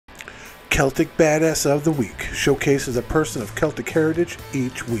Celtic Badass of the Week showcases a person of Celtic heritage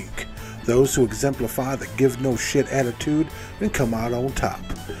each week. Those who exemplify the give no shit attitude and come out on top.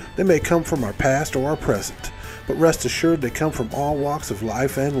 They may come from our past or our present, but rest assured they come from all walks of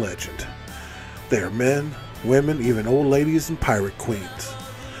life and legend. They are men, women, even old ladies and pirate queens.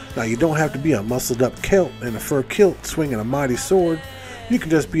 Now you don't have to be a muscled up Celt in a fur kilt swinging a mighty sword. You can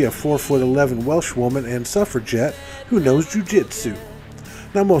just be a 4'11" Welsh woman and suffragette who knows jujitsu.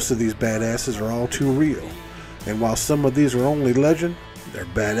 Now most of these badasses are all too real, and while some of these are only legend, they're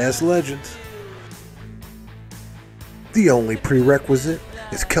badass legends. The only prerequisite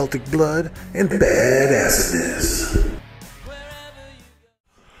is Celtic blood and badassedness.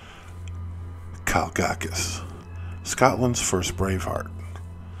 Calgacus, Scotland's first braveheart.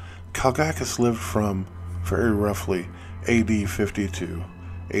 Calgacus lived from very roughly AD 50 to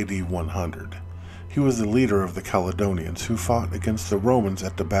AD 100. He was the leader of the Caledonians who fought against the Romans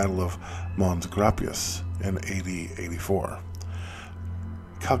at the Battle of Mons Graupius in AD 84.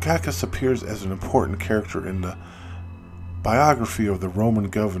 Calgacus appears as an important character in the biography of the Roman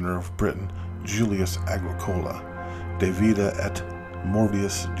governor of Britain, Julius Agricola, De Vita et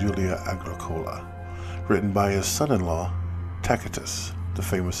Moribus Julius Agricola, written by his son-in-law, Tacitus, the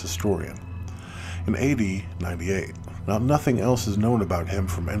famous historian, in AD 98. Now, nothing else is known about him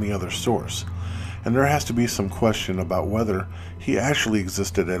from any other source, and there has to be some question about whether he actually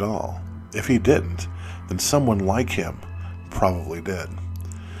existed at all. If he didn't, then someone like him probably did.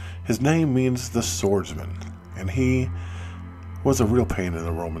 His name means the swordsman, and he was a real pain in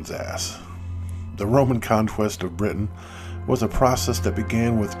the Romans' ass. The Roman conquest of Britain was a process that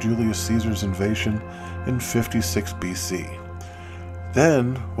began with Julius Caesar's invasion in 56 BC.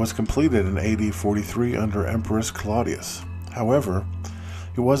 Then was completed in AD 43 under Emperor Claudius. However,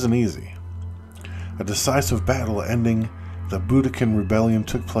 it wasn't easy. A decisive battle ending the Boudican Rebellion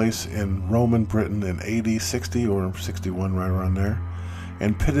took place in Roman Britain in AD 60 or 61, right around there,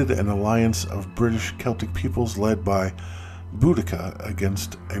 and pitted an alliance of British Celtic peoples led by Boudica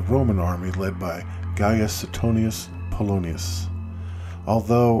against a Roman army led by Gaius Suetonius Paulinus.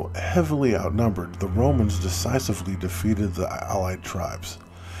 Although heavily outnumbered, the Romans decisively defeated the allied tribes,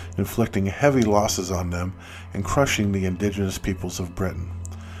 inflicting heavy losses on them and crushing the indigenous peoples of Britain,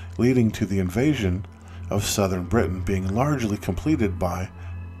 leading to the invasion of southern Britain being largely completed by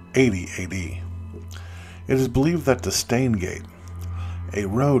 80 AD. It is believed that the Staingate, a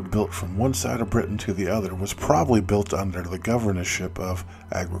road built from one side of Britain to the other, was probably built under the governorship of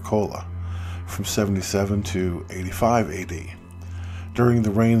Agricola from 77 to 85 AD. During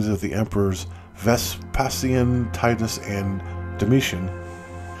the reigns of the emperors Vespasian, Titus, and Domitian,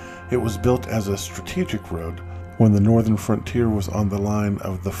 it was built as a strategic road when the northern frontier was on the line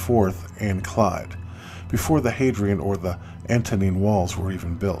of the Forth and Clyde, before the Hadrian or the Antonine walls were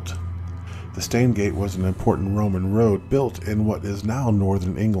even built. The Staingate was an important Roman road built in what is now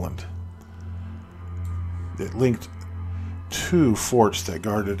northern England. It linked two forts that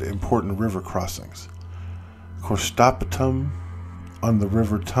guarded important river crossings: Corstopatum on the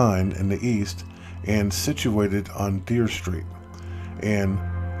River Tyne in the east and situated on Deer Street, and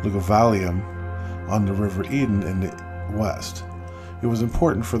Lugavalium on the River Eden in the west. It was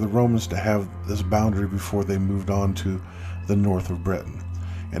important for the Romans to have this boundary before they moved on to the north of Britain,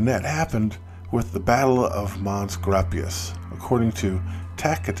 and that happened with the Battle of Mons Graupius. According to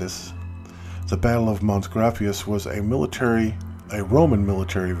Tacitus, the Battle of Mons Graupius was a Roman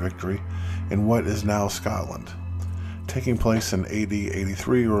military victory in what is now Scotland, taking place in AD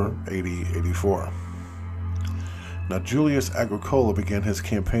 83 or AD 84. Now, Julius Agricola began his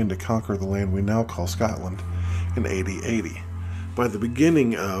campaign to conquer the land we now call Scotland in AD 80. By the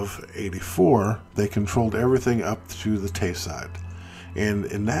beginning of 84, they controlled everything up to the Tayside, and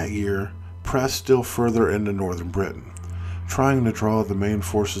in that year pressed still further into northern Britain, trying to draw the main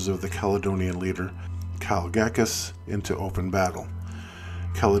forces of the Caledonian leader Calgacus into open battle.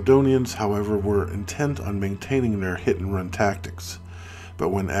 Caledonians, however, were intent on maintaining their hit-and-run tactics, but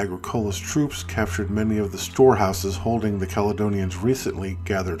when Agricola's troops captured many of the storehouses holding the Caledonians' recently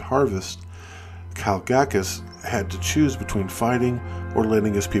gathered harvest, Calgacus had to choose between fighting or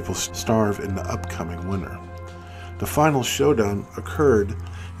letting his people starve in the upcoming winter. The final showdown occurred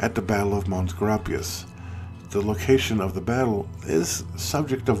at the Battle of Mons Graupius. The location of the battle is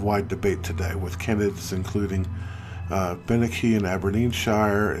subject of wide debate today, with candidates including Benachie in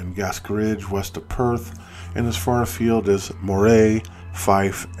Aberdeenshire and Gascoridge west of Perth, and as far afield as Moray,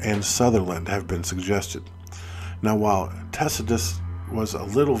 Fife, and Sutherland have been suggested. Now, while Tacitus was a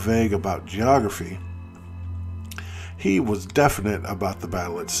little vague about geography, he was definite about the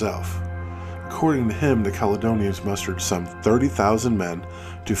battle itself. According to him, the Caledonians mustered some 30,000 men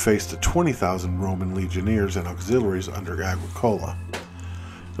to face the 20,000 Roman legionnaires and auxiliaries under Agricola.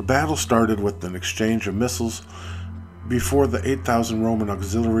 The battle started with an exchange of missiles before the 8,000 Roman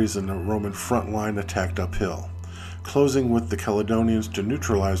auxiliaries in the Roman front line attacked uphill, closing with the Caledonians to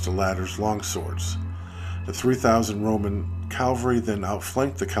neutralize the latter's longswords. The 3,000 Roman cavalry then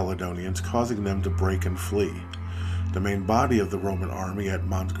outflanked the Caledonians, causing them to break and flee. The main body of the Roman army at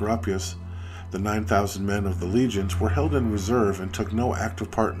Mons Graupius, the 9,000 men of the legions, were held in reserve and took no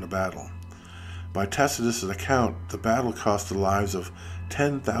active part in the battle. By Tacitus' account, the battle cost the lives of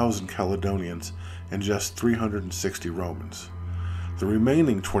 10,000 Caledonians and just 360 Romans. The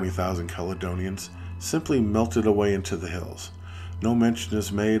remaining 20,000 Caledonians simply melted away into the hills. No mention is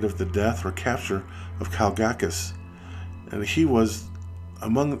made of the death or capture of Calgacus, and he was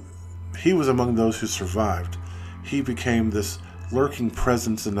among those who survived. He became this lurking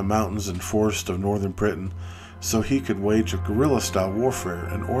presence in the mountains and forests of northern Britain, so he could wage a guerrilla-style warfare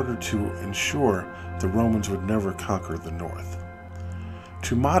in order to ensure the Romans would never conquer the north.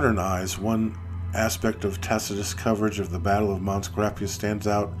 To modern eyes, one aspect of Tacitus' coverage of the Battle of Mons Graupius stands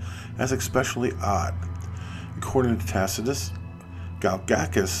out as especially odd. According to Tacitus,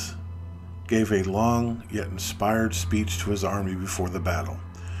 Calgacus gave a long yet inspired speech to his army before the battle,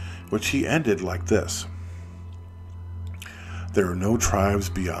 which he ended like this: "There are no tribes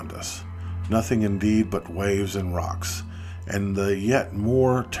beyond us, nothing indeed but waves and rocks, and the yet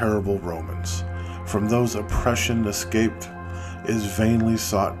more terrible Romans. From those oppression escaped is vainly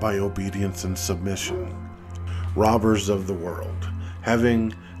sought by obedience and submission. Robbers of the world,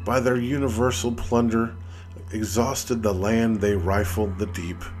 having by their universal plunder exhausted the land, they rifle the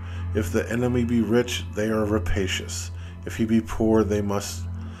deep. If the enemy be rich, they are rapacious. If he be poor, they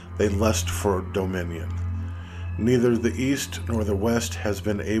lust for dominion. Neither the east nor the west has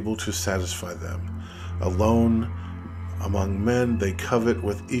been able to satisfy them. Alone among men they covet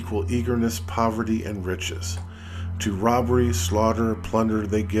with equal eagerness poverty and riches. To robbery, slaughter, plunder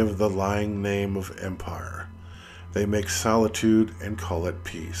they give the lying name of empire. They make solitude and call it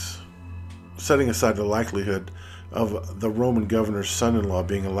peace." Setting aside the likelihood of the Roman governor's son-in-law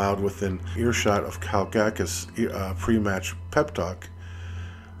being allowed within earshot of Calgacus' pre-match pep talk,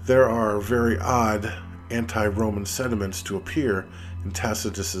 there are very odd anti-Roman sentiments to appear in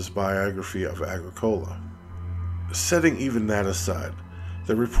Tacitus' biography of Agricola. Setting even that aside,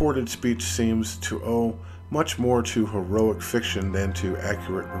 the reported speech seems to owe much more to heroic fiction than to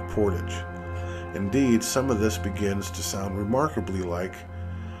accurate reportage. Indeed, some of this begins to sound remarkably like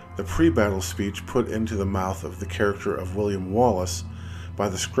the pre-battle speech put into the mouth of the character of William Wallace by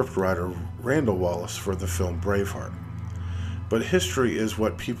the scriptwriter Randall Wallace for the film Braveheart. But history is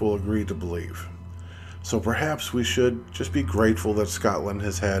what people agree to believe. So perhaps we should just be grateful that Scotland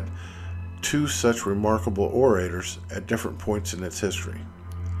has had two such remarkable orators at different points in its history.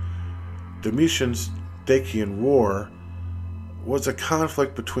 Domitian's Dacian War was a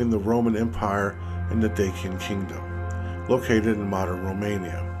conflict between the Roman Empire and the Dacian Kingdom, located in modern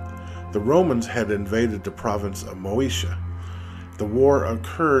Romania. The Romans had invaded the province of Moesia. The war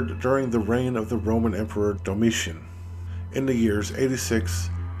occurred during the reign of the Roman Emperor Domitian in the years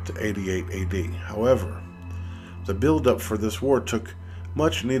 86 to 88 AD. However, the build-up for this war took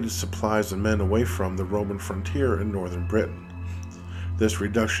much-needed supplies and men away from the Roman frontier in northern Britain. This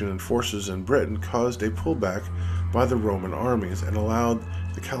reduction in forces in Britain caused a pullback by the Roman armies and allowed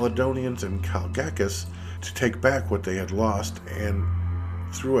the Caledonians and Calgacus to take back what they had lost, and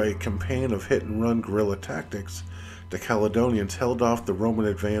through a campaign of hit-and-run guerrilla tactics, the Caledonians held off the Roman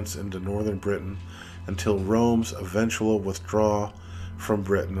advance into northern Britain until Rome's eventual withdrawal from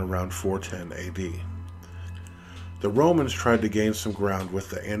Britain around 410 AD. The Romans tried to gain some ground with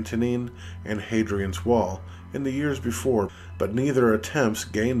the Antonine and Hadrian's Wall in the years before, but neither attempts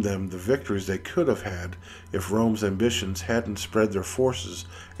gained them the victories they could have had if Rome's ambitions hadn't spread their forces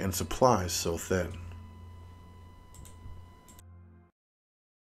and supplies so thin.